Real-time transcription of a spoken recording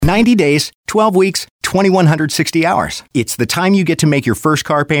90 days, 12 weeks, 2,160 hours. It's the time you get to make your first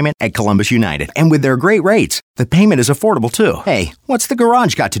car payment at Columbus United. And with their great rates, the payment is affordable too. Hey, what's the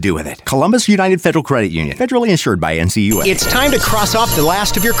garage got to do with it? Columbus United Federal Credit Union. Federally insured by NCUA. It's time to cross off the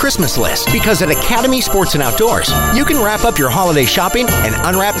last of your Christmas list, because at Academy Sports and Outdoors, you can wrap up your holiday shopping and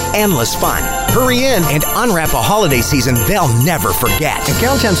unwrap endless fun. Hurry in and unwrap a holiday season they'll never forget.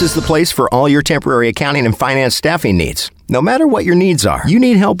 Accountants is the place for all your temporary accounting and finance staffing needs. No matter what your needs are, you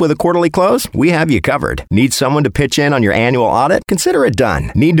need help with a quarterly close? We have you covered. Need someone to pitch in on your annual audit? Consider it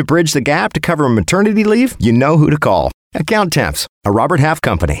done. Need to bridge the gap to cover maternity leave? You know who to call. Account Temps, a Robert Half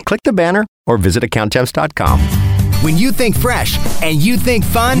company. Click the banner or visit accounttemps.com. When you think fresh and you think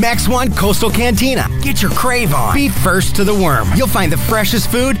fun, Max One Coastal Cantina. Get your crave on. Be first to the worm. You'll find the freshest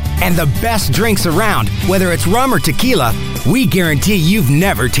food and the best drinks around. Whether it's rum or tequila, we guarantee you've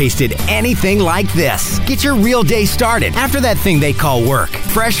never tasted anything like this. Get your real day started after that thing they call work.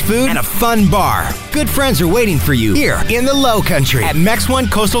 Fresh food and a fun bar. Good friends are waiting for you here in the Low Country at Max One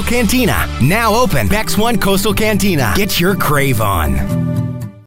Coastal Cantina. Now open. Max One Coastal Cantina. Get your crave on.